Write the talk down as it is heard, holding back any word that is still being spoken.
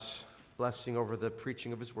blessing over the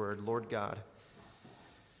preaching of his word. Lord God,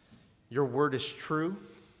 your word is true.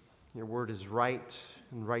 Your word is right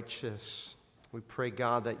and righteous. We pray,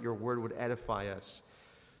 God, that your word would edify us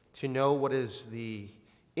to know what is the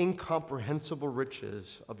incomprehensible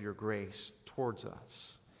riches of your grace towards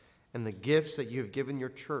us and the gifts that you have given your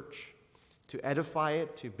church to edify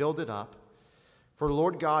it, to build it up. For,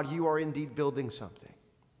 Lord God, you are indeed building something,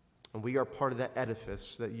 and we are part of that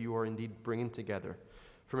edifice that you are indeed bringing together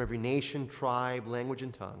from every nation, tribe, language,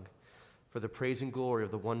 and tongue, for the praise and glory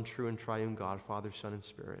of the one true and triune God, Father, Son, and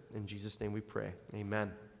Spirit. In Jesus' name we pray.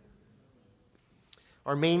 Amen.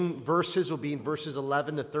 Our main verses will be in verses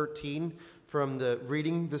 11 to 13 from the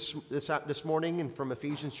reading this morning and from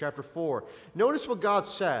Ephesians chapter 4. Notice what God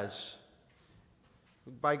says.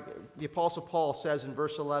 The Apostle Paul says in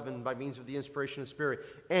verse 11, by means of the inspiration of the Spirit,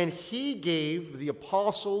 and he gave the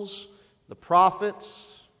apostles, the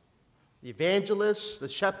prophets, the evangelists, the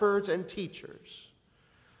shepherds, and teachers.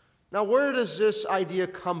 Now, where does this idea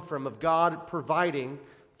come from of God providing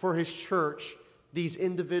for his church these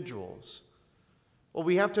individuals? Well,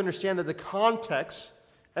 we have to understand that the context,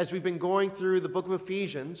 as we've been going through the book of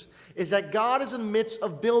Ephesians, is that God is in the midst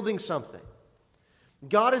of building something.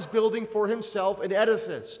 God is building for himself an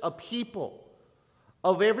edifice, a people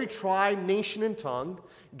of every tribe, nation, and tongue.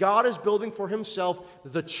 God is building for himself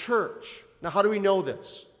the church. Now, how do we know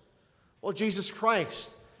this? Well, Jesus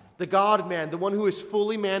Christ, the God-man, the one who is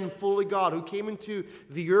fully man and fully God, who came into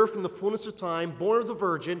the earth in the fullness of time, born of the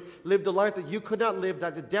virgin, lived a life that you could not live,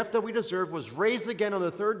 that the death that we deserve, was raised again on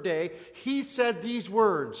the third day. He said these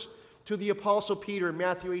words to the Apostle Peter in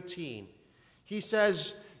Matthew 18. He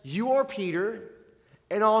says, you are Peter,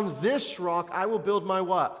 and on this rock I will build my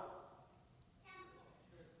what?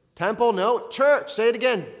 Temple? No. Church. Say it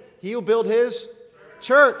again. He will build his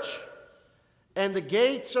church. And the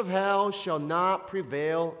gates of hell shall not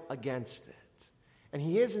prevail against it. And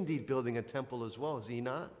he is indeed building a temple as well, is he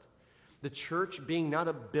not? The church being not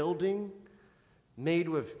a building made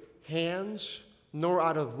with hands, nor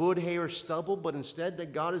out of wood, hay, or stubble, but instead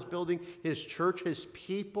that God is building his church, his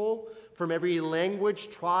people, from every language,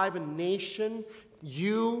 tribe, and nation,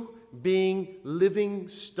 you being living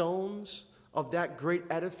stones of that great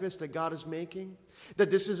edifice that God is making.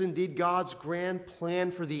 That this is indeed God's grand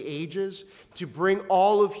plan for the ages, to bring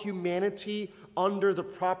all of humanity under the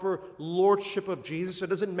proper lordship of Jesus. It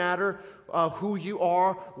doesn't matter who you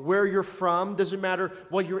are, where you're from, doesn't matter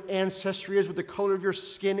what your ancestry is, what the color of your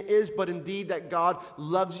skin is, but indeed that God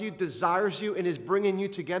loves you, desires you, and is bringing you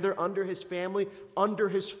together under his family, under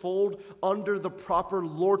his fold, under the proper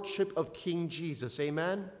lordship of King Jesus.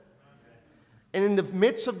 Amen? And in the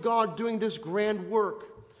midst of God doing this grand work,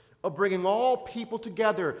 of bringing all people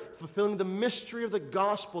together, fulfilling the mystery of the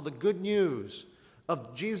gospel, the good news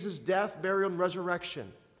of Jesus' death, burial, and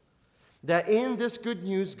resurrection. That in this good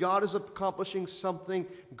news, God is accomplishing something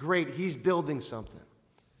great. He's building something.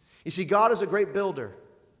 You see, God is a great builder.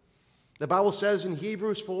 The Bible says in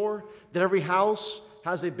Hebrews 4 that every house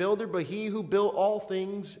has a builder, but he who built all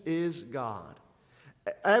things is God.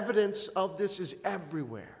 Evidence of this is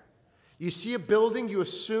everywhere. You see a building, you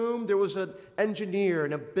assume there was an engineer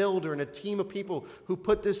and a builder and a team of people who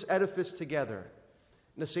put this edifice together.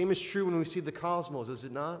 And the same is true when we see the cosmos, is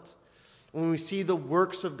it not? When we see the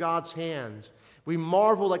works of God's hands. We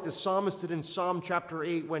marvel like the psalmist did in Psalm chapter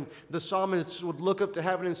 8 when the psalmist would look up to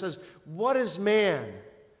heaven and says, what is man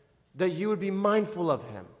that you would be mindful of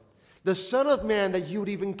him? The Son of Man that you would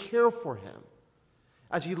even care for him.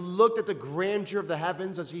 As he looked at the grandeur of the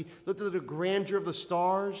heavens, as he looked at the grandeur of the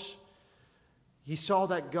stars, he saw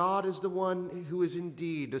that God is the one who is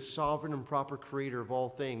indeed the sovereign and proper creator of all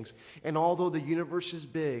things. And although the universe is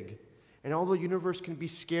big, and although the universe can be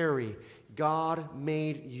scary, God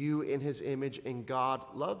made you in his image, and God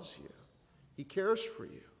loves you. He cares for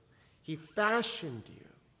you. He fashioned you.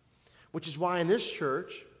 Which is why in this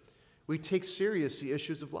church, we take serious the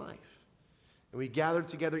issues of life. And we gathered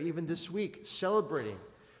together even this week, celebrating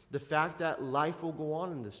the fact that life will go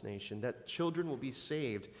on in this nation, that children will be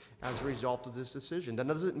saved as a result of this decision. That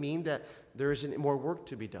doesn't mean that there isn't more work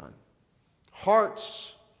to be done.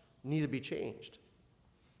 Hearts need to be changed.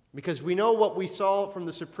 Because we know what we saw from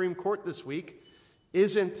the Supreme Court this week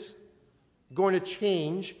isn't going to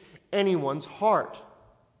change anyone's heart.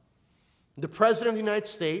 The President of the United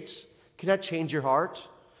States cannot change your heart.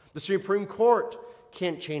 The Supreme Court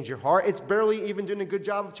can't change your heart. It's barely even doing a good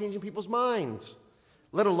job of changing people's minds,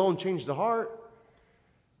 let alone change the heart.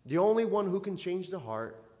 The only one who can change the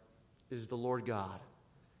heart is the Lord God.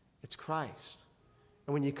 It's Christ.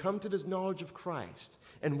 And when you come to this knowledge of Christ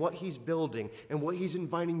and what he's building and what he's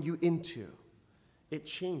inviting you into, it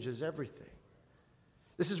changes everything.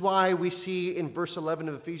 This is why we see in verse 11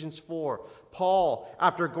 of Ephesians 4, Paul,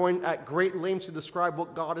 after going at great lengths to describe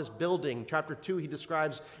what God is building, chapter 2, he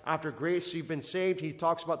describes after grace you've been saved, he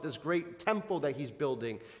talks about this great temple that he's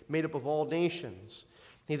building, made up of all nations.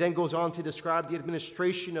 He then goes on to describe the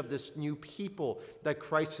administration of this new people that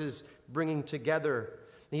Christ is bringing together.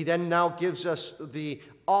 He then now gives us the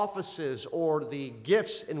offices or the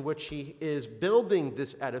gifts in which he is building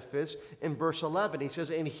this edifice in verse 11. He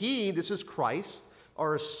says, and he, this is Christ,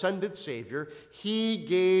 our ascended Savior, he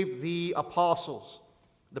gave the apostles,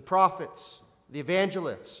 the prophets, the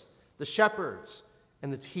evangelists, the shepherds,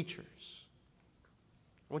 and the teachers.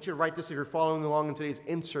 I want you to write this if you're following along in today's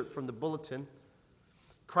insert from the bulletin.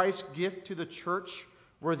 Christ's gift to the church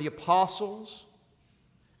were the apostles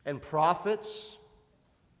and prophets,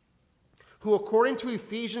 who according to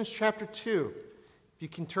Ephesians chapter 2, if you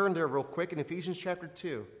can turn there real quick, in Ephesians chapter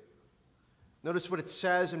 2, notice what it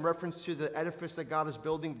says in reference to the edifice that God is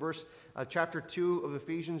building. Chapter 2 of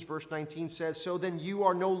Ephesians, verse 19 says, so then you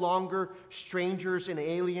are no longer strangers and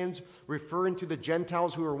aliens, referring to the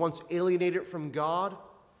Gentiles who were once alienated from God.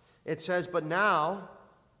 It says, but now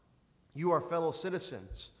you are fellow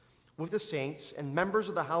citizens with the saints and members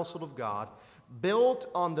of the household of God, built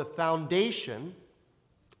on the foundation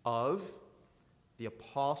of the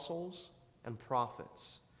apostles and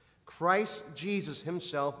prophets, Christ Jesus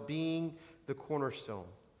himself being the cornerstone,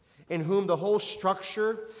 in whom the whole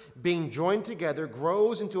structure, being joined together,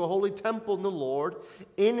 grows into a holy temple in the Lord.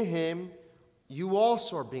 In him you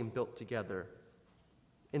also are being built together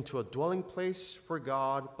into a dwelling place for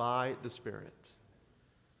God by the Spirit.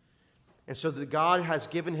 And so that God has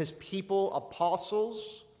given his people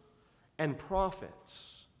apostles and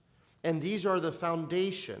prophets. And these are the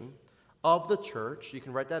foundation of the church. You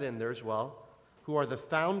can write that in there as well. Who are the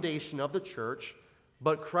foundation of the church,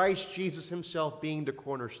 but Christ Jesus himself being the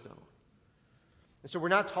cornerstone. And so we're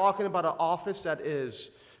not talking about an office that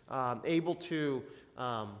is able to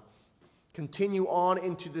continue on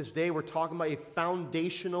into this day. We're talking about a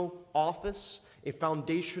foundational office, a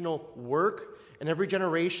foundational work. In every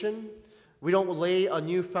generation, we don't lay a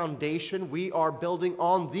new foundation. We are building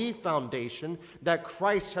on the foundation that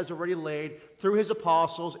Christ has already laid through his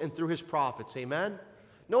apostles and through his prophets. Amen?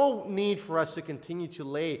 No need for us to continue to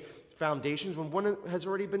lay foundations when one has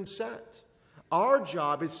already been set. Our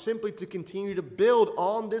job is simply to continue to build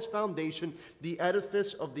on this foundation the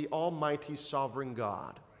edifice of the Almighty Sovereign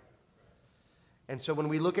God. And so when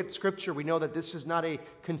we look at Scripture, we know that this is not a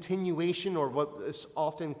continuation or what is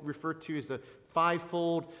often referred to as the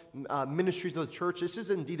fivefold ministries of the church. This is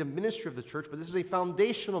indeed a ministry of the church, but this is a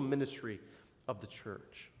foundational ministry of the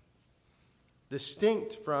church,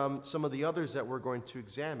 distinct from some of the others that we're going to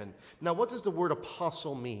examine. Now, what does the word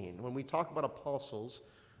apostle mean? When we talk about apostles,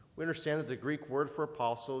 we understand that the Greek word for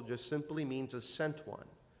apostle just simply means a sent one.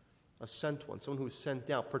 A sent one, someone who is sent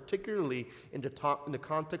out, particularly in the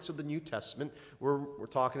context of the New Testament. We're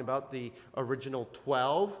talking about the original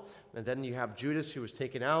 12, and then you have Judas who was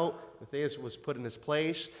taken out, Matthias was put in his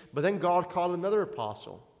place, but then God called another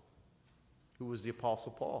apostle, who was the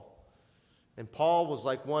Apostle Paul. And Paul was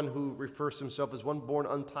like one who refers to himself as one born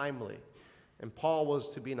untimely. And Paul was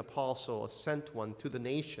to be an apostle, a sent one to the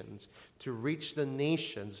nations, to reach the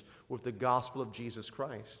nations with the gospel of Jesus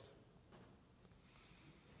Christ.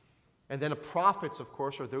 And then prophets, of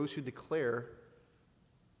course, are those who declare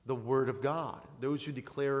the word of God, those who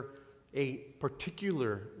declare a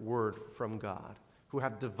particular word from God, who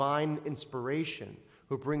have divine inspiration,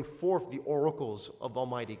 who bring forth the oracles of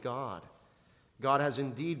Almighty God. God has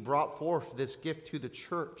indeed brought forth this gift to the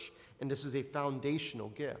church, and this is a foundational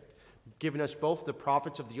gift, giving us both the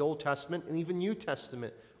prophets of the Old Testament and even New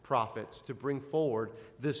Testament prophets to bring forward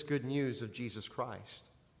this good news of Jesus Christ.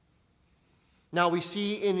 Now we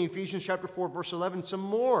see in Ephesians chapter 4, verse 11, some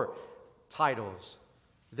more titles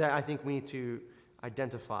that I think we need to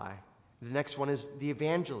identify. The next one is the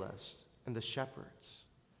evangelists and the shepherds.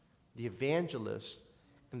 The evangelists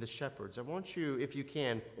and the shepherds. I want you, if you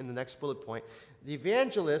can, in the next bullet point, the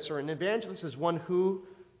evangelist, or an evangelist, is one who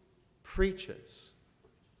preaches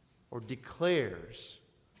or declares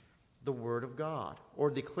the word of God, or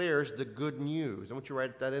declares the good news. I want you to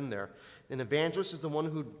write that in there. An evangelist is the one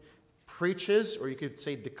who preaches, or you could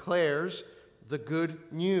say declares, the good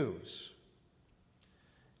news.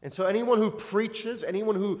 And so anyone who preaches,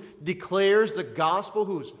 anyone who declares the gospel,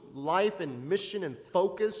 whose life and mission and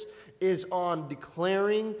focus is on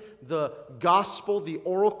declaring the gospel, the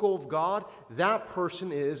oracle of God, that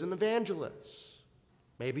person is an evangelist.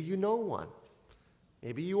 Maybe you know one.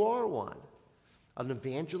 Maybe you are one. An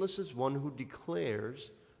evangelist is one who declares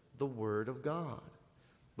the word of God,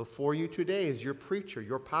 Before you today is your preacher,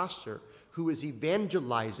 your pastor, who is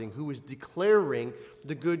evangelizing, who is declaring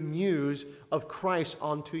the good news of Christ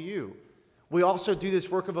unto you. We also do this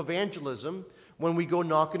work of evangelism when we go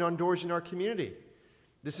knocking on doors in our community.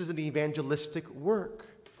 This is an evangelistic work.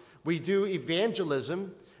 We do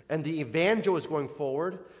evangelism, and the evangel is going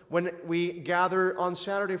forward when we gather on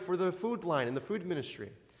Saturday for the food line in the food ministry.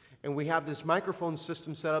 And we have this microphone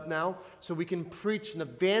system set up now so we can preach and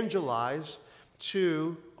evangelize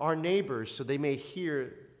to our neighbors so they may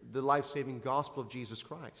hear the life-saving gospel of Jesus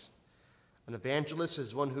Christ. An evangelist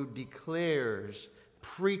is one who declares,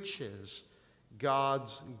 preaches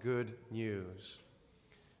God's good news.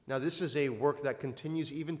 Now, this is a work that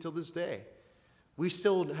continues even till this day. We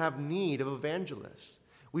still have need of evangelists.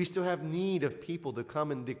 We still have need of people to come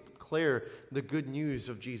and declare the good news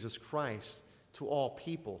of Jesus Christ to all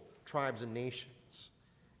people, tribes, and nations.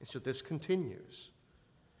 And so this continues.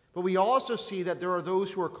 But we also see that there are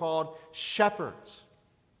those who are called shepherds.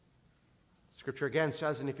 Scripture again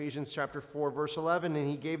says in Ephesians chapter 4, verse 11, and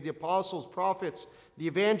he gave the apostles, prophets, the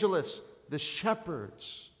evangelists, the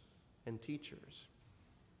shepherds, and teachers.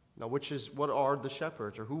 Now, what are the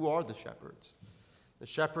shepherds, or who are the shepherds? The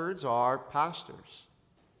shepherds are pastors.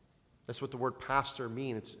 That's what the word pastor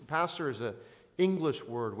means. Pastor is an English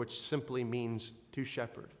word which simply means to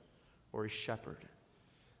shepherd, or a shepherd.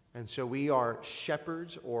 And so we are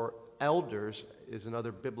shepherds, or elders is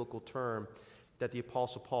another biblical term that the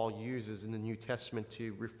Apostle Paul uses in the New Testament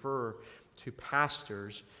to refer to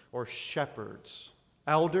pastors or shepherds.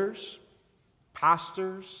 Elders,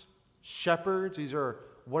 pastors, shepherds, these are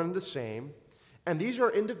one and the same. And these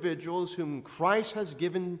are individuals whom Christ has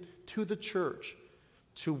given to the church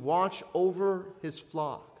to watch over his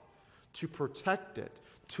flock, to protect it,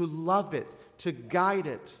 to love it, to guide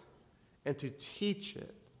it, and to teach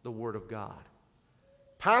it the Word of God.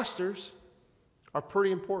 Pastors are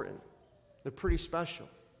pretty important. They're pretty special.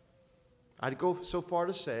 I'd go so far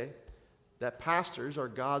to say that pastors are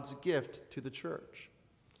God's gift to the church.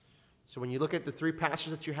 So when you look at the three pastors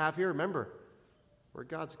that you have here, remember, we're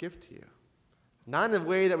God's gift to you. Not in a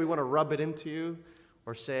way that we want to rub it into you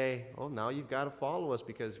or say, oh, now you've got to follow us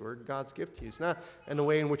because we're God's gift to you. It's not in a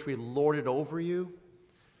way in which we lord it over you.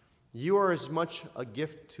 You are as much a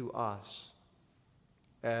gift to us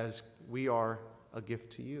as we are a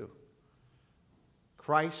gift to you.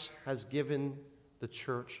 Christ has given the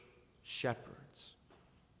church shepherds.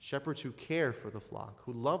 Shepherds who care for the flock,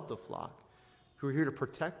 who love the flock, who are here to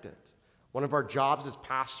protect it. One of our jobs as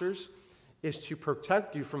pastors is to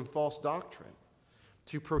protect you from false doctrine,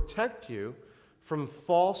 to protect you from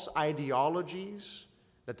false ideologies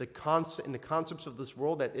that the concepts of this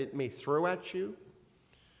world that it may throw at you.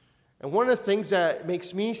 And one of the things that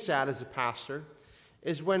makes me sad as a pastor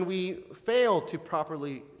is when we fail to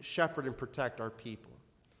properly shepherd and protect our people.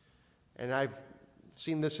 And I've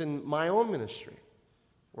seen this in my own ministry,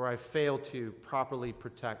 where I fail to properly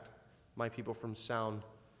protect my people from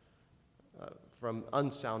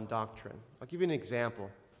unsound doctrine. I'll give you an example.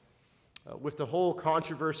 With the whole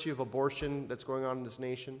controversy of abortion that's going on in this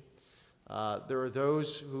nation, there are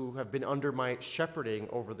those who have been under my shepherding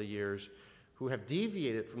over the years who have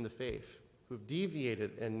deviated from the faith, who've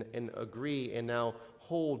deviated and agree and now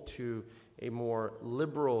hold to a more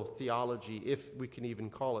liberal theology, if we can even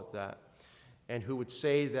call it that, and who would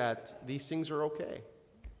say that these things are okay,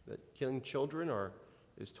 that killing children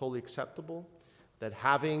is totally acceptable, that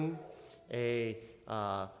having a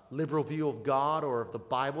liberal view of God or of the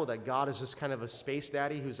Bible, that God is just kind of a space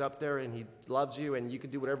daddy who's up there and he loves you and you can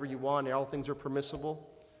do whatever you want and all things are permissible.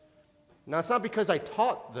 Now, it's not because I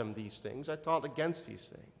taught them these things. I taught against these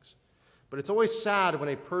things. But it's always sad when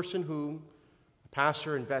a person whom a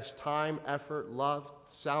pastor invests time, effort, love,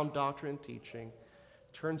 sound doctrine, and teaching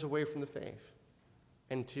turns away from the faith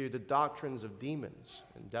and to the doctrines of demons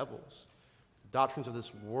and devils, doctrines of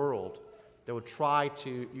this world that would try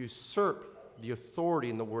to usurp the authority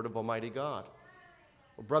in the word of Almighty God.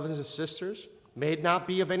 Well, brothers and sisters, may it not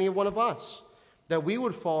be of any one of us that we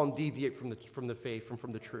would fall and deviate from the faith and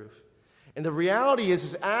from the truth. And the reality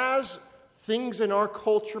is as things in our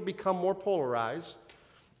culture become more polarized,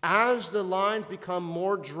 as the lines become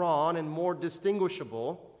more drawn and more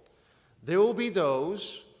distinguishable, there will be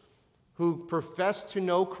those who profess to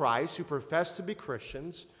know Christ, who profess to be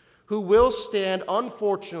Christians, who will stand,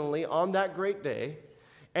 unfortunately, on that great day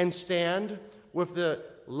and stand with the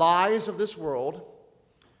lies of this world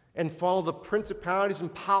and follow the principalities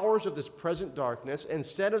and powers of this present darkness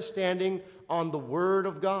instead of standing on the Word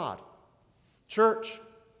of God. Church,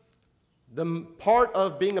 the part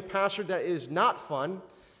of being a pastor that is not fun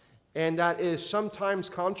and that is sometimes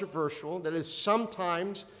controversial, that is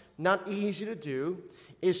sometimes not easy to do,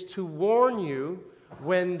 is to warn you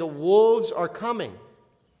when the wolves are coming.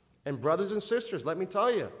 And brothers and sisters, let me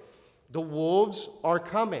tell you, the wolves are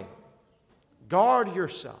coming. Guard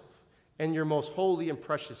yourself and your most holy and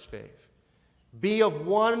precious faith. Be of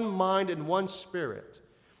one mind and one spirit,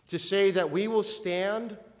 to say that we will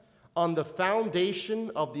stand on the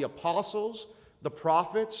foundation of the apostles, the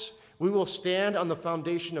prophets. We will stand on the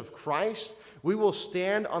foundation of Christ. We will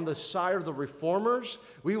stand on the side of the reformers.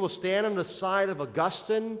 We will stand on the side of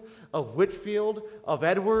Augustine, of Whitefield, of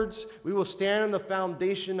Edwards. We will stand on the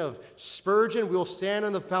foundation of Spurgeon. We will stand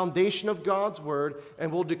on the foundation of God's word,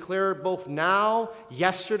 and we'll declare both now,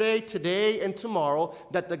 yesterday, today, and tomorrow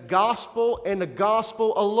that the gospel and the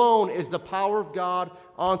gospel alone is the power of God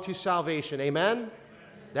unto salvation. Amen?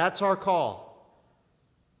 That's our call.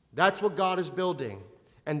 That's what God is building.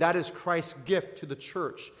 And that is Christ's gift to the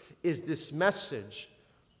church, is this message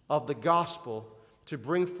of the gospel to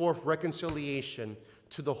bring forth reconciliation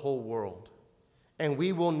to the whole world. And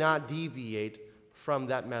we will not deviate from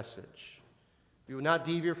that message. We will not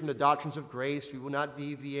deviate from the doctrines of grace. We will not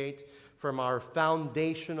deviate from our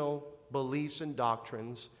foundational beliefs and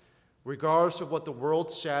doctrines, regardless of what the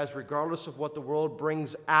world says, regardless of what the world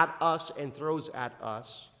brings at us and throws at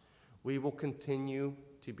us. We will continue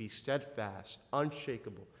to be steadfast,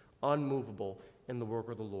 unshakable, unmovable in the work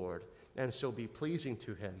of the Lord, and so be pleasing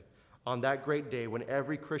to him on that great day when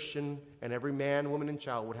every Christian and every man, woman, and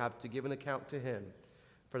child would have to give an account to him.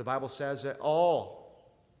 For the Bible says that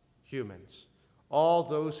all humans, all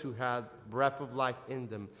those who have breath of life in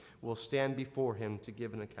them, will stand before him to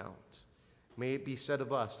give an account. May it be said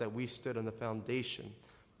of us that we stood on the foundation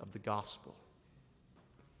of the gospel.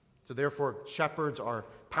 So therefore, shepherds are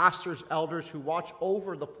pastors, elders who watch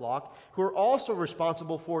over the flock, who are also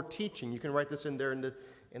responsible for teaching. You can write this in there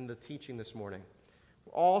in the teaching this morning.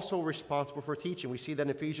 Also responsible for teaching. We see that in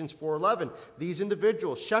Ephesians 4:11. These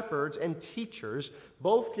individuals, shepherds and teachers,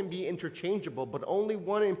 both can be interchangeable, but only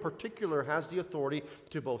one in particular has the authority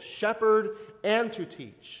to both shepherd and to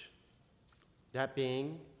teach. That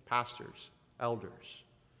being pastors, elders.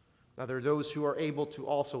 Now there are those who are able to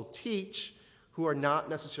also teach, who are not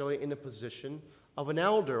necessarily in a position of an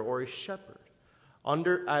elder or a shepherd.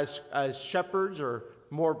 As shepherds, or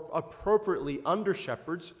more appropriately under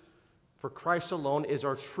shepherds, for Christ alone is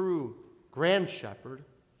our true grand shepherd.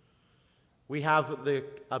 We have the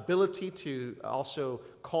ability to also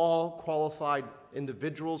call qualified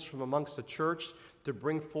individuals from amongst the church to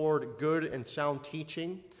bring forward good and sound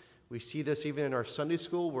teaching. We see this even in our Sunday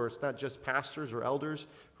school, where it's not just pastors or elders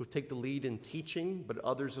who take the lead in teaching, but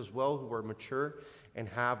others as well who are mature and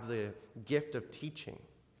have the gift of teaching.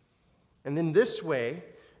 And in this way,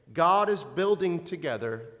 God is building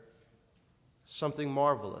together something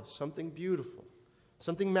marvelous, something beautiful,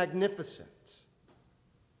 something magnificent.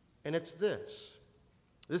 And it's this.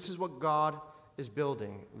 This is what God is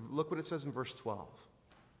building. Look what it says in verse 12.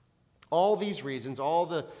 All these reasons, all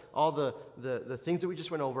the things that we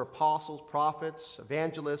just went over, apostles, prophets,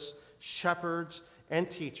 evangelists, shepherds, and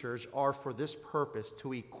teachers, are for this purpose,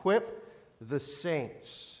 to equip the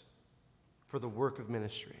saints for the work of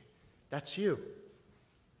ministry. That's you.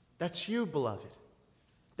 That's you, beloved.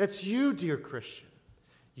 That's you, dear Christian.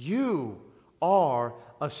 You are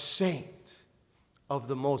a saint of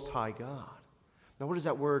the Most High God. Now, what does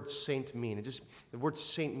that word saint mean? The word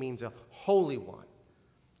saint means a holy one.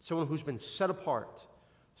 Someone who's been set apart.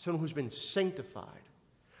 Someone who's been sanctified.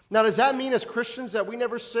 Now, does that mean as Christians that we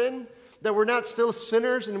never sin? That we're not still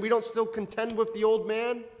sinners and we don't still contend with the old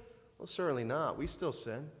man? Well, certainly not. We still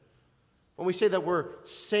sin. When we say that we're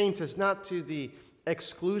saints, it's not to the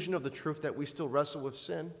exclusion of the truth that we still wrestle with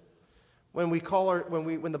sin. When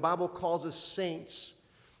the Bible calls us saints,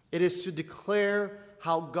 it is to declare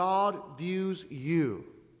how God views you,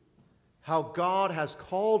 how God has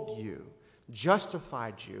called you,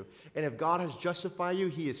 justified you. And if God has justified you,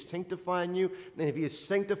 he is sanctifying you. And if he is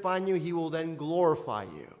sanctifying you, he will then glorify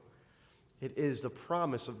you. It is the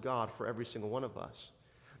promise of God for every single one of us.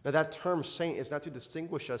 Now, that term saint is not to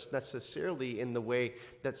distinguish us necessarily in the way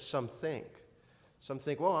that some think. Some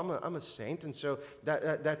think, well, I'm a saint, and so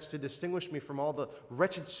that's to distinguish me from all the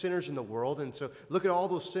wretched sinners in the world. And so look at all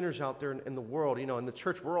those sinners out there in the world. You know, in the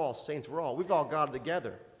church, we're all saints. We've all got it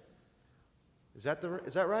together. Is that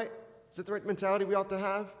right? Is that the right mentality we ought to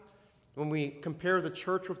have? When we compare the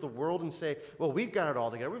church with the world and say, well, we've got it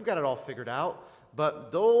all together. We've got it all figured out.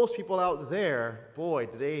 But those people out there, boy,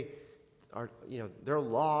 they're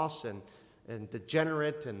lost and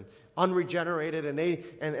degenerate and unregenerated,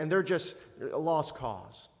 and they're just a lost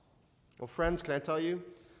cause. Well, friends, can I tell you,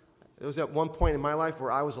 there was at one point in my life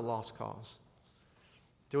where I was a lost cause.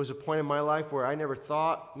 There was a point in my life where I never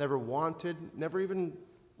thought, never wanted, never even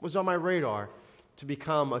was on my radar to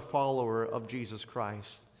become a follower of Jesus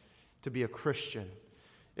Christ, to be a Christian.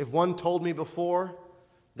 If one told me before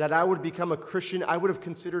that I would become a Christian, I would have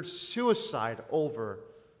considered suicide over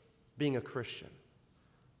being a Christian.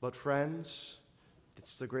 But friends,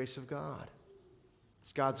 it's the grace of God.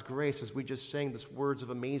 It's God's grace, as we just sang these words of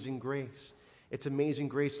amazing grace. It's amazing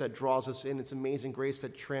grace that draws us in. It's amazing grace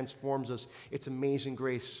that transforms us. It's amazing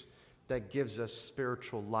grace that gives us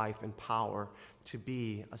spiritual life and power to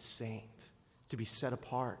be a saint, to be set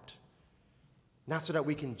apart. Not so that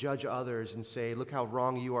we can judge others and say, look how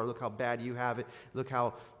wrong you are, look how bad you have it, look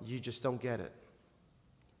how you just don't get it.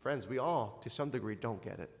 Friends, we all, to some degree, don't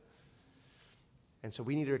get it. And so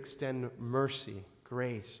we need to extend mercy,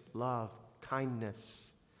 grace, love,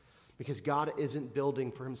 kindness. Because God isn't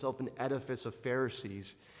building for himself an edifice of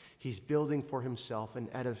Pharisees. He's building for himself an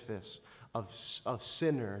edifice of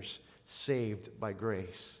sinners saved by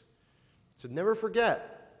grace. So never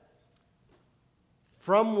forget,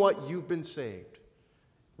 from what you've been saved,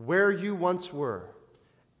 where you once were,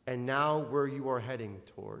 and now where you are heading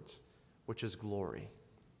towards, which is glory.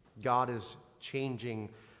 God is changing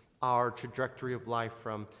our trajectory of life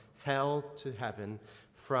from hell to heaven,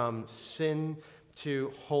 from sin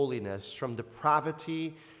to holiness, from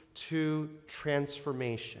depravity to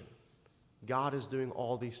transformation. God is doing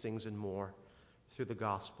all these things and more through the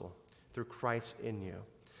gospel, through Christ in you.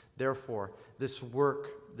 Therefore, this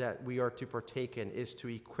work that we are to partake in is to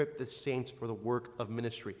equip the saints for the work of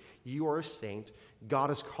ministry. You are a saint.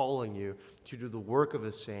 God is calling you to do the work of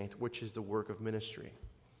a saint, which is the work of ministry.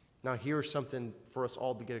 Now, here's something for us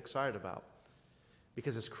all to get excited about.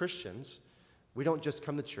 Because as Christians, we don't just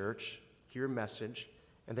come to church, hear a message,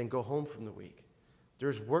 and then go home from the week.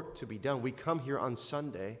 There's work to be done. We come here on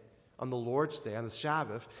Sunday, on the Lord's Day, on the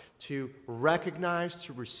Sabbath, to recognize,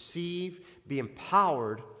 to receive, be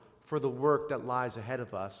empowered for the work that lies ahead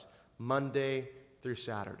of us Monday through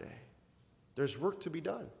Saturday. There's work to be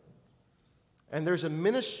done. And there's a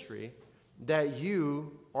ministry that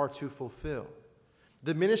you are to fulfill.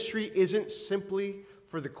 The ministry isn't simply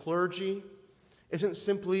for the clergy, isn't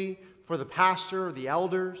simply for the pastor or the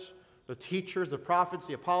elders, the teachers, the prophets,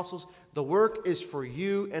 the apostles. The work is for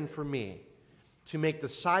you and for me to make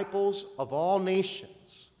disciples of all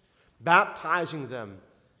nations, baptizing them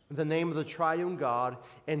in the name of the triune God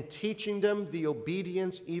and teaching them the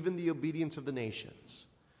obedience, even the obedience of the nations.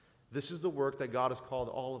 This is the work that God has called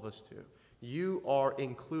all of us to. You are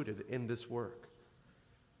included in this work.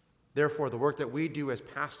 Therefore, the work that we do as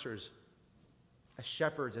pastors, as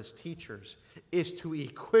shepherds, as teachers, is to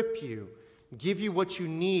equip you, give you what you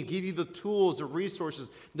need, give you the tools, the resources,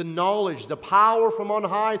 the knowledge, the power from on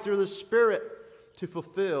high through the Spirit to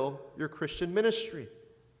fulfill your Christian ministry.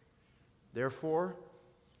 Therefore,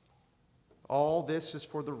 all this is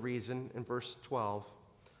for the reason, in verse 12,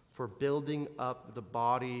 for building up the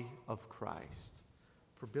body of Christ.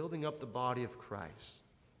 For building up the body of Christ.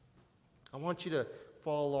 I want you to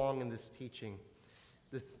follow along in this teaching.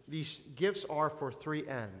 These gifts are for three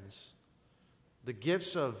ends. The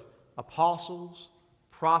gifts of apostles,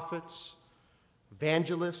 prophets,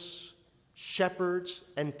 evangelists, shepherds,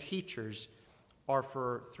 and teachers are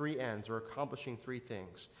for three ends, or accomplishing three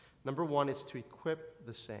things. Number one is to equip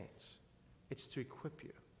the saints. It's to equip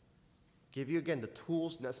you. Give you, again, the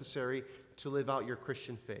tools necessary to live out your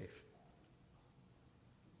Christian faith.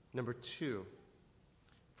 Number two,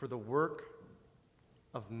 for the work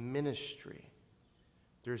of ministry.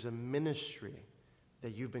 There's a ministry that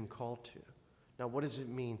you've been called to. Now, what does it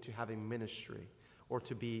mean to have a ministry or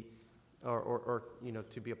to be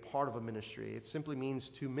to be a part of a ministry? It simply means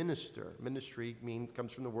to minister. Ministry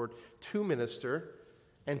comes from the word to minister,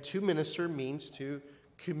 and to minister means to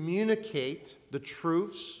communicate the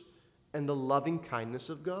truths and the loving kindness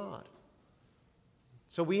of God.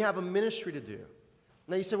 So we have a ministry to do.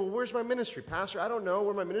 Now you say, well, where's my ministry? Pastor, I don't know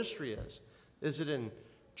where my ministry is. Is it in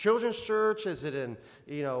children's church? Is it in,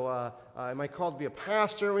 am I called to be a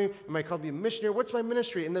pastor? Am I called to be a missionary? What's my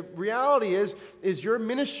ministry? And the reality is your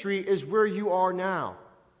ministry is where you are now.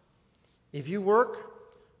 If you work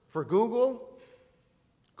for Google,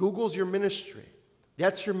 Google's your ministry.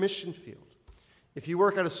 That's your mission field. If you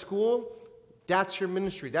work at a school, that's your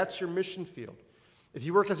ministry. That's your mission field. If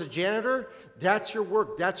you work as a janitor, that's your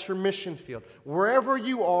work. That's your mission field. Wherever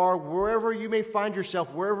you are, wherever you may find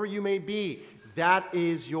yourself, wherever you may be, that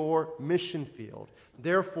is your mission field.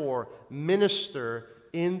 Therefore, minister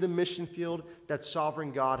in the mission field that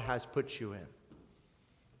sovereign God has put you in.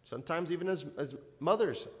 Sometimes even as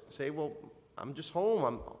mothers say, well, I'm just home.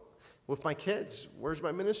 I'm with my kids. Where's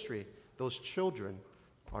my ministry? Those children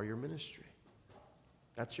are your ministry.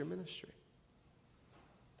 That's your ministry.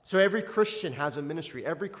 So every Christian has a ministry.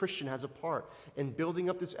 Every Christian has a part in building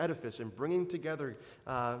up this edifice and bringing together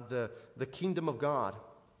the kingdom of God.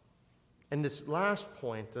 And this last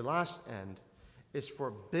point, the last end, is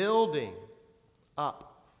for building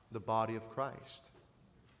up the body of Christ.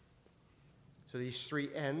 So these three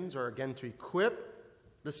ends are, again, to equip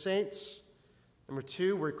the saints. Number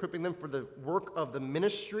two, we're equipping them for the work of the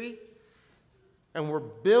ministry. And we're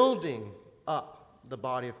building up the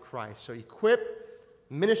body of Christ. So equip,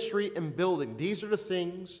 ministry, and building. These are the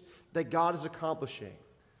things that God is accomplishing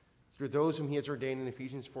through those whom he has ordained in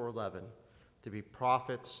Ephesians 4:11 to be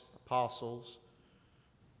prophets, apostles,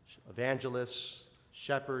 evangelists,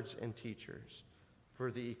 shepherds, and teachers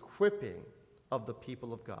for the equipping of the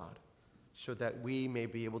people of God so that we may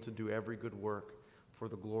be able to do every good work for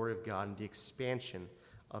the glory of God and the expansion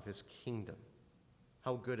of his kingdom.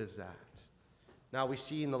 How good is that? Now we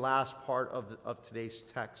see in the last part of today's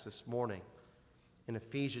text this morning, in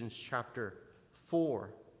Ephesians chapter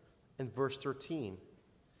 4 and verse 13,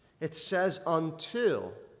 it says,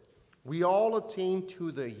 until we all attain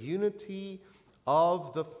to the unity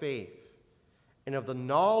of the faith and of the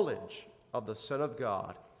knowledge of the Son of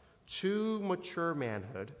God, to mature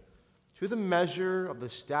manhood, to the measure of the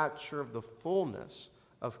stature of the fullness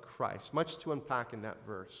of Christ. Much to unpack in that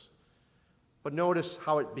verse. But notice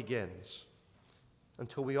how it begins.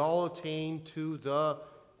 Until we all attain to the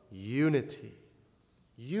unity.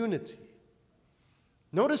 Unity.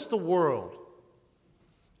 Notice the world.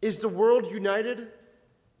 Is the world united?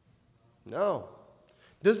 No.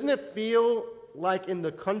 Doesn't it feel like in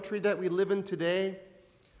the country that we live in today?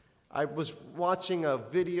 I was watching a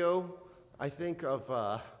video, I think, of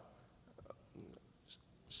a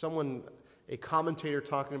commentator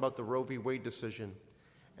talking about the Roe v. Wade decision.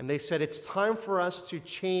 And they said it's time for us to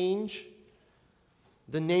change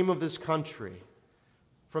the name of this country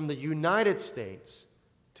from the United States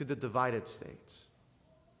to the divided states.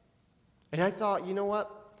 And I thought, you know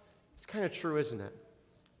what? It's kind of true, isn't it?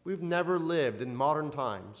 We've never lived in modern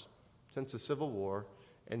times since the Civil War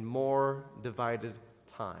in more divided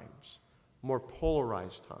times, more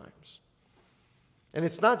polarized times. And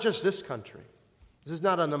it's not just this country. This is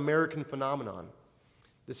not an American phenomenon.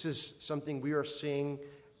 This is something we are seeing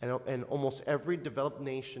in almost every developed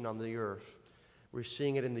nation on the earth. We're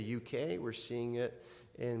seeing it in the UK. We're seeing it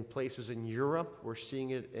in places in Europe. We're seeing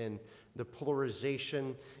it in the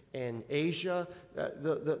polarization in Asia.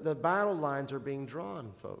 The battle lines are being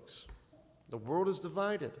drawn, folks. The world is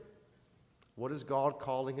divided. What is God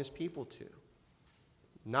calling his people to?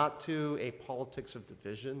 Not to a politics of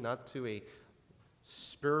division, not to a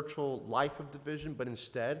spiritual life of division, but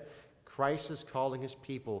instead, Christ is calling his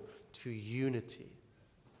people to unity.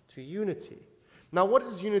 To unity. Now, what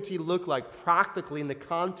does unity look like practically in the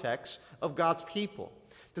context of God's people?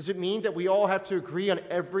 Does it mean that we all have to agree on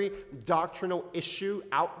every doctrinal issue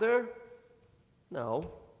out there?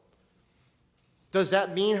 No. Does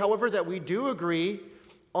that mean, however, that we do agree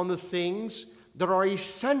on the things that are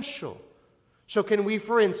essential? So can we,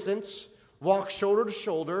 for instance, walk shoulder to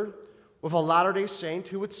shoulder with a Latter-day Saint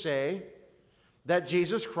who would say that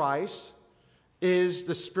Jesus Christ is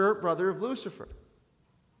the spirit brother of Lucifer?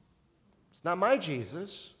 It's not my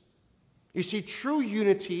Jesus. You see, true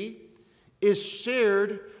unity is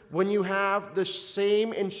shared when you have the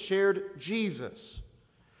same and shared Jesus.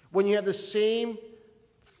 When you have the same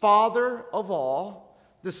Father of all,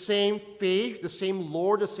 the same faith, the same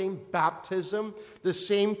Lord, the same baptism, the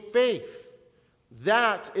same faith.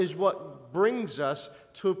 That is what brings us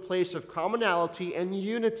to a place of commonality and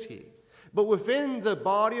unity. But within the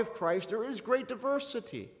body of Christ, there is great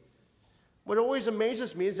diversity. What always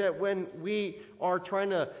amazes me is that when we are trying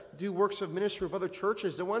to do works of ministry with other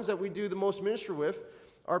churches, the ones that we do the most ministry with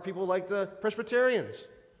are people like the Presbyterians.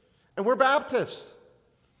 And we're Baptists.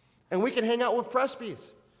 And we can hang out with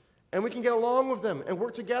Presbys. And we can get along with them and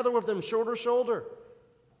work together with them shoulder to shoulder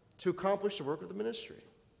to accomplish the work of the ministry.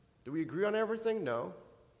 Do we agree on everything? No.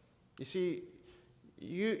 You see,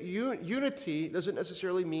 unity doesn't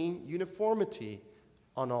necessarily mean uniformity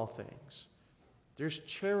on all things. There's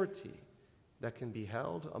charity that can be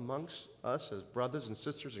held amongst us as brothers and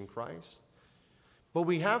sisters in Christ. But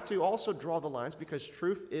we have to also draw the lines because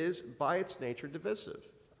truth is, by its nature, divisive.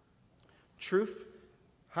 Truth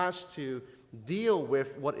has to deal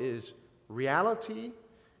with what is reality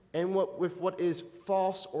and with what is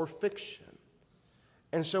false or fiction.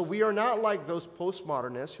 And so we are not like those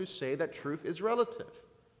postmodernists who say that truth is relative.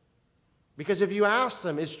 Because if you ask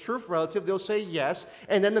them, is truth relative? They'll say yes.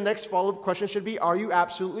 And then the next follow-up question should be, are you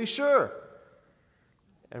absolutely sure?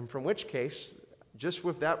 And from which case, just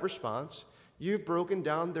with that response, you've broken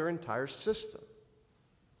down their entire system.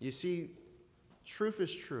 You see, Truth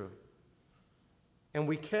is true. And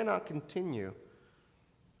we cannot continue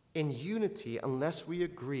in unity unless we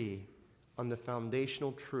agree on the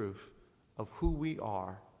foundational truth of who we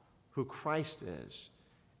are, who Christ is,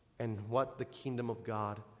 and what the kingdom of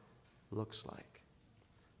God looks like.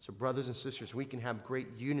 So, brothers and sisters, we can have great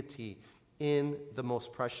unity in the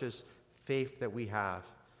most precious faith that we have.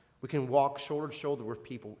 We can walk shoulder to shoulder with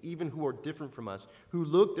people, even who are different from us, who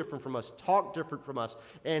look different from us, talk different from us,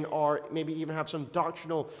 and are maybe even have some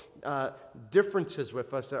doctrinal differences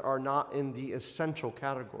with us that are not in the essential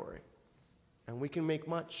category. And we can make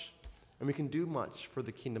much, and we can do much for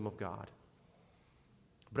the kingdom of God.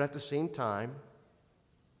 But at the same time,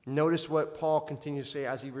 notice what Paul continues to say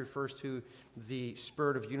as he refers to the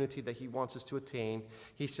spirit of unity that he wants us to attain.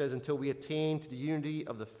 He says, until we attain to the unity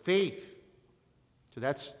of the faith. So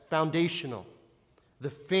that's foundational. The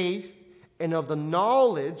faith and of the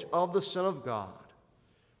knowledge of the Son of God.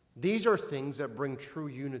 These are things that bring true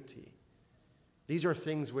unity. These are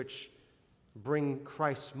things which bring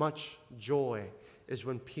Christ much joy, is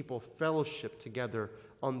when people fellowship together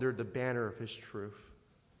under the banner of his truth.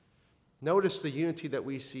 Notice the unity that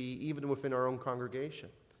we see even within our own congregation.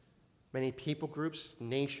 Many people groups,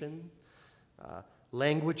 nation,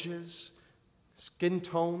 languages, skin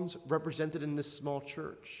tones represented in this small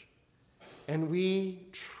church. And we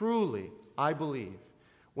truly, I believe,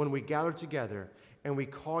 when we gather together and we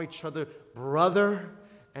call each other brother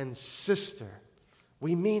and sister,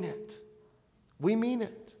 we mean it. We mean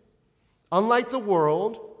it. Unlike the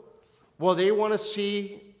world, well, they want to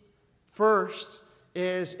see first,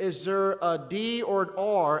 is there a D or an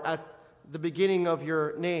R at the beginning of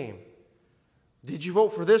your name? Did you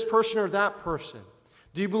vote for this person or that person?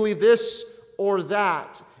 Do you believe this or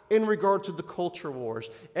that in regard to the culture wars?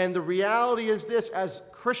 And the reality is this, as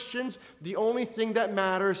Christians, the only thing that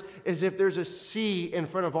matters is if there's a C in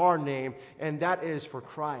front of our name, and that is for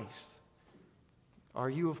Christ. Are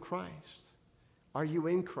you of Christ? Are you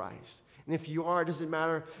in Christ? And if you are, it doesn't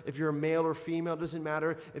matter if you're a male or female, it doesn't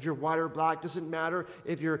matter if you're white or black, it doesn't matter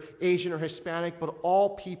if you're Asian or Hispanic, but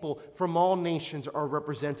all people from all nations are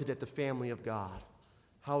represented at the family of God.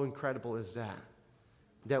 How incredible is that?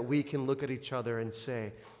 That we can look at each other and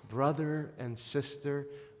say, brother and sister,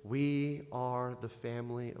 we are the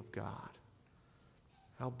family of God.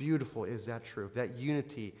 How beautiful is that truth, that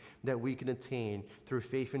unity that we can attain through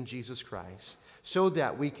faith in Jesus Christ, so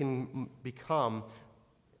that we can become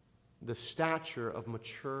the stature of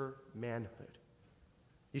mature manhood.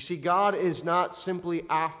 You see, God is not simply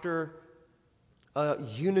after a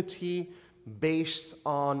unity based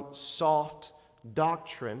on soft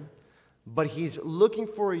doctrine, but he's looking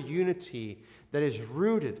for a unity that is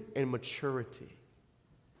rooted in maturity,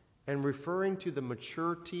 and referring to the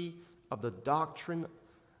maturity of the doctrine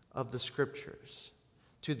of the Scriptures,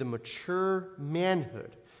 to the mature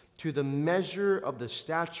manhood, to the measure of the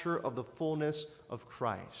stature of the fullness of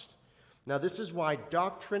Christ. Now, this is why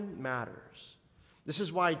doctrine matters. This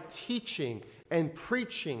is why teaching and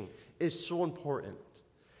preaching is so important.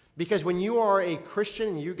 Because when you are a Christian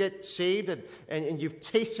and you get saved and you've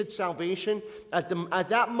tasted salvation, at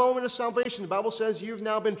that moment of salvation, the Bible says you've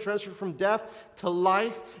now been transferred from death to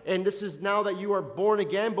life, and this is now that you are born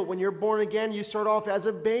again. But when you're born again, you start off as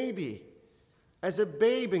a babe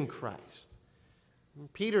in Christ.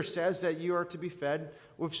 Peter says that you are to be fed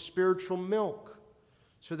with spiritual milk,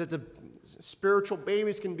 so that the spiritual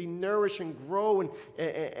babies can be nourished and grow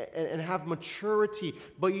and have maturity.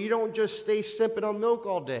 But you don't just stay sipping on milk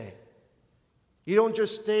all day. You don't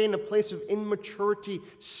just stay in a place of immaturity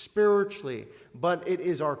spiritually. But it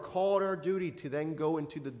is our call and our duty to then go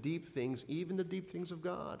into the deep things, even the deep things of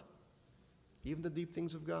God. Even the deep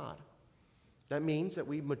things of God. That means that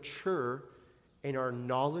we mature in our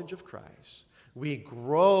knowledge of Christ. We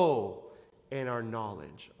grow in our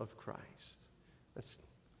knowledge of Christ.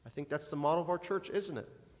 I think that's the model of our church, isn't it?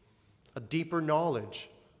 A deeper knowledge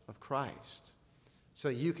of Christ, so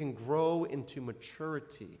that you can grow into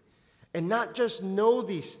maturity and not just know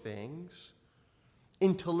these things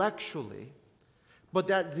intellectually, but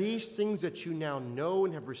that these things that you now know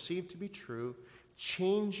and have received to be true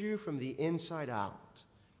change you from the inside out.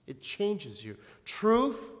 It changes you.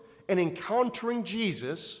 Truth and encountering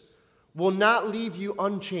Jesus will not leave you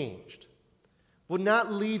unchanged, will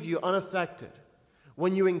not leave you unaffected.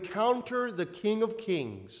 When you encounter the King of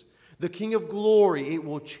Kings, the King of Glory, it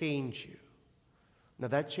will change you. Now,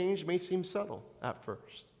 that change may seem subtle at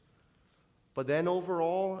first, but then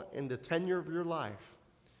overall, in the tenure of your life,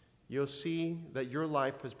 you'll see that your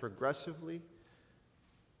life has progressively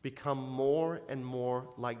become more and more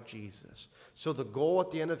like Jesus. So the goal at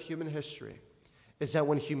the end of human history is that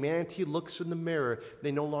when humanity looks in the mirror,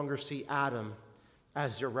 they no longer see Adam,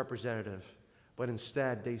 as their representative, but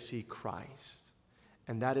instead they see Christ.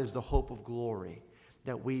 And that is the hope of glory,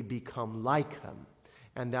 that we become like him,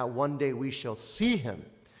 and that one day we shall see him.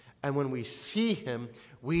 And when we see him,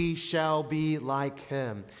 we shall be like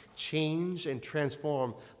him, changed and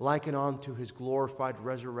transformed, likened unto his glorified,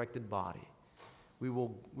 resurrected body. We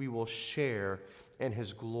will share in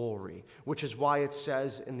his glory, which is why it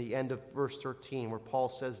says in the end of verse 13, where Paul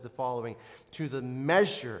says the following, to the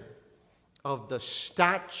measure of the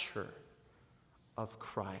stature of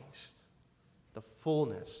Christ, the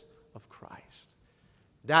fullness of Christ.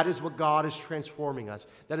 That is what God is transforming us.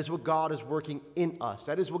 That is what God is working in us.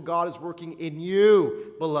 That is what God is working in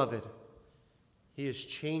you, beloved. He is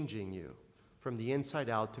changing you from the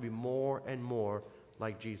inside out to be more and more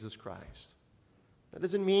like Jesus Christ. That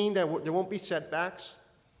doesn't mean that there won't be setbacks.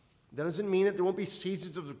 That doesn't mean that there won't be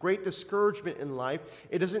seasons of great discouragement in life.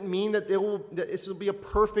 It doesn't mean that this will be a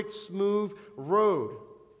perfect, smooth road.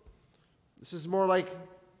 This is more like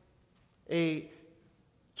a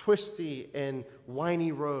twisty and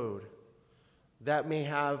windy road that may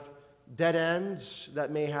have dead ends, that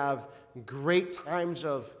may have great times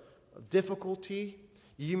of difficulty.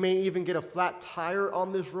 You may even get a flat tire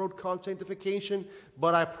on this road called sanctification.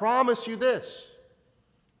 But I promise you this,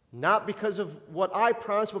 not because of what I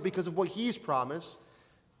promised, but because of what he's promised,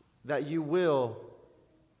 that you will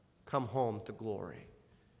come home to glory.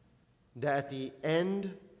 That at the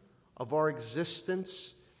end of our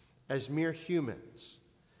existence as mere humans,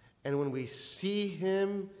 and when we see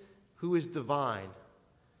him who is divine,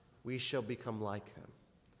 we shall become like him.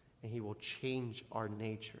 And he will change our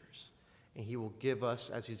natures. And he will give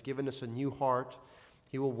us, as he's given us a new heart,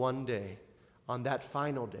 he will one day, on that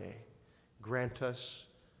final day, grant us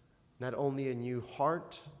not only a new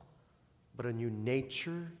heart, but a new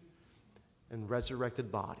nature and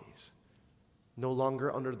resurrected bodies. No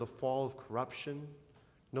longer under the fall of corruption,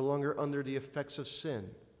 no longer under the effects of sin,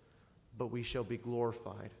 but we shall be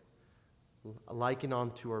glorified, likened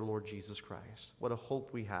unto our Lord Jesus Christ. What a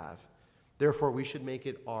hope we have. Therefore, we should make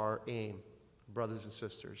it our aim, brothers and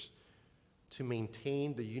sisters, to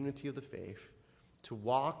maintain the unity of the faith, to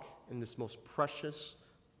walk in this most precious,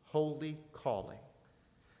 holy calling.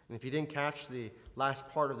 And if you didn't catch the last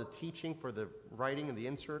part of the teaching for the writing and the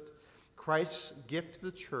insert, Christ's gift to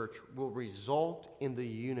the church will result in the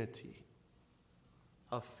unity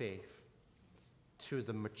of faith to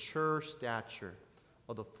the mature stature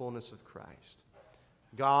of the fullness of Christ.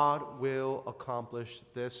 God will accomplish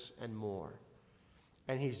this and more.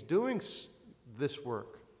 And he's doing this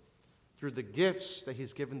work through the gifts that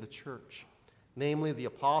he's given the church, namely the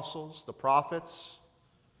apostles, the prophets,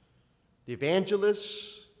 the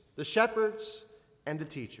evangelists, the shepherds, and the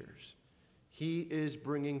teachers. He is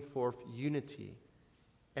bringing forth unity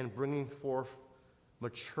and bringing forth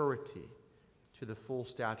maturity to the full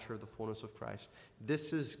stature of the fullness of Christ.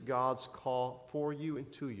 This is God's call for you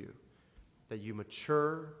and to you, that you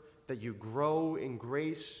mature, that you grow in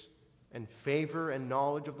grace and favor and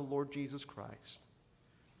knowledge of the Lord Jesus Christ,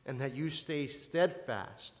 and that you stay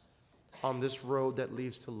steadfast on this road that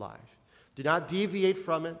leads to life. Do not deviate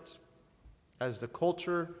from it, as the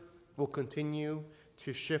culture will continue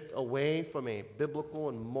to shift away from a biblical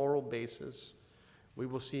and moral basis. We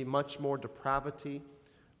will see much more depravity,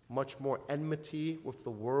 much more enmity with the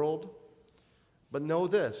world. But know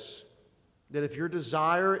this, that if your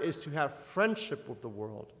desire is to have friendship with the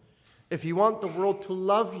world, if you want the world to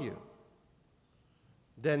love you,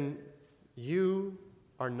 then you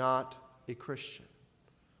are not a Christian.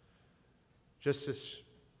 Just this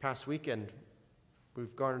past weekend,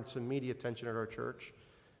 we've garnered some media attention at our church,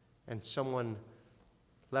 and someone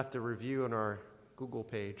left a review on our Google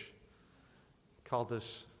page, called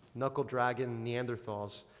us knuckle-dragging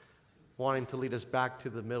Neanderthals, wanting to lead us back to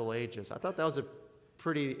the Middle Ages. I thought that was a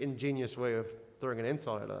pretty ingenious way of throwing an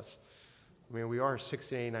insult at us. I mean, we are a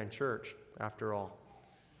 1689 church, after all.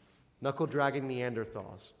 Knuckle-dragging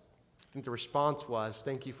Neanderthals. I think the response was,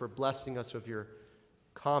 thank you for blessing us with your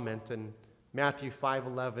comment, and Matthew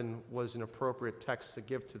 5:11 was an appropriate text to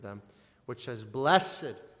give to them, which says,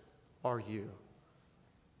 blessed are you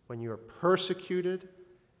when you are persecuted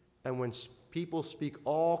and when people speak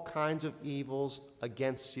all kinds of evils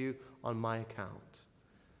against you on my account.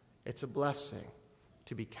 It's a blessing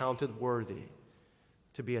to be counted worthy,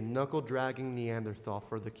 to be a knuckle-dragging Neanderthal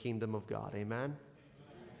for the kingdom of God. Amen?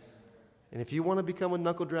 And if you want to become a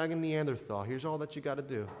knuckle-dragging Neanderthal, here's all that you got to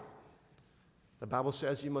do. The Bible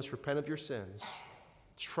says you must repent of your sins,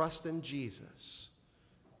 trust in Jesus,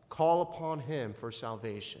 call upon him for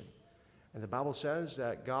salvation. And the Bible says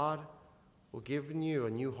that God will give you a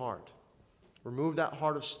new heart. Remove that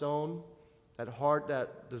heart of stone, that heart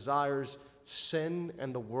that desires sin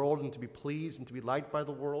and the world and to be pleased and to be liked by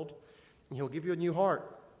the world. And he'll give you a new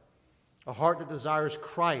heart, a heart that desires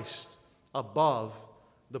Christ above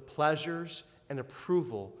the pleasures and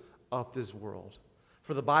approval of this world.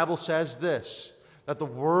 For the Bible says this, that the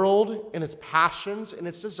world and its passions and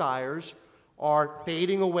its desires are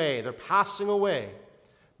fading away, they're passing away.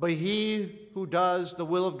 But he who does the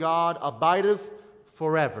will of God abideth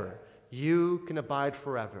forever. You can abide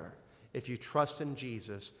forever if you trust in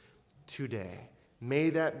Jesus today. May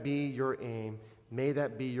that be your aim. May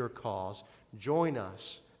that be your cause. Join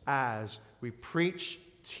us as we preach,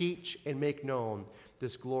 teach, and make known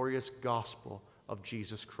this glorious gospel of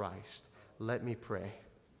Jesus Christ. Let me pray.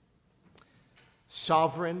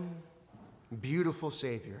 Sovereign, beautiful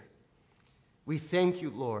Savior, we thank you,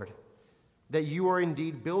 Lord, that you are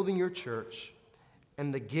indeed building your church,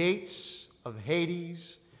 and the gates of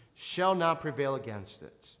Hades shall not prevail against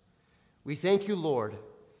it. We thank you, Lord,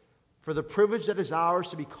 for the privilege that is ours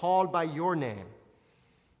to be called by your name,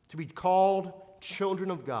 to be called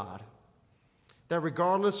children of God, that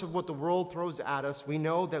regardless of what the world throws at us, we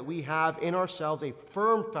know that we have in ourselves a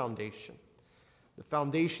firm foundation, the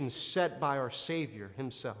foundation set by our Savior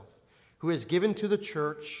himself, who has given to the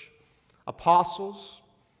church apostles,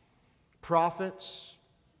 prophets,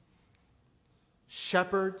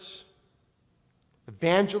 shepherds,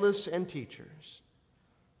 evangelists, and teachers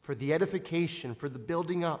for the edification, for the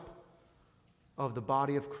building up of the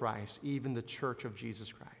body of Christ, even the church of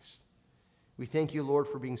Jesus Christ. We thank you, Lord,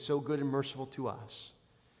 for being so good and merciful to us,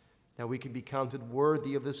 that we can be counted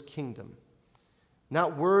worthy of this kingdom.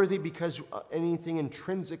 Not worthy because anything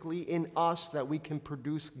intrinsically in us that we can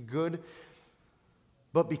produce good,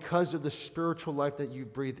 but because of the spiritual life that you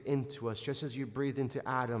breathed into us. Just as you breathed into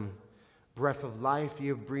Adam breath of life, you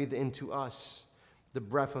have breathed into us the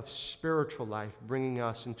breath of spiritual life, bringing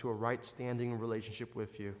us into a right standing relationship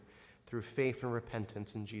with you through faith and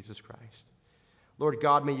repentance in Jesus Christ. Lord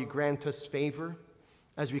God, may you grant us favor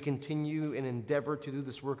as we continue and endeavor to do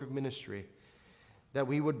this work of ministry, that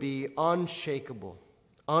we would be unshakable,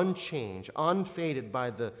 unchanged, unfaded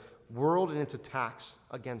by the world and its attacks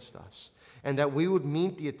against us, and that we would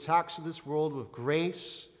meet the attacks of this world with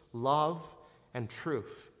grace, love, and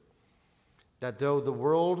truth. That though the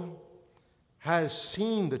world has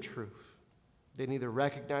seen the truth, they neither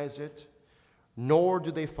recognize it nor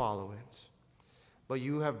do they follow it. But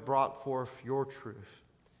you have brought forth your truth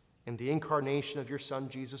in the incarnation of your Son,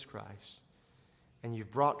 Jesus Christ. And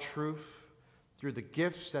you've brought truth through the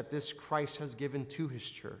gifts that this Christ has given to his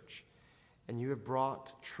church. And you have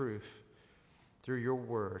brought truth through your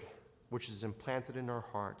word, which is implanted in our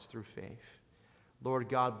hearts through faith. Lord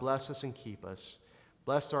God, bless us and keep us.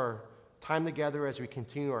 Bless our time together as we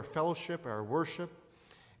continue our fellowship, our worship,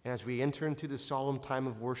 and as we enter into the solemn time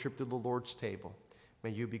of worship through the Lord's table. May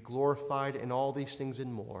you be glorified in all these things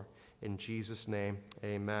and more. In Jesus' name,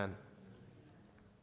 amen.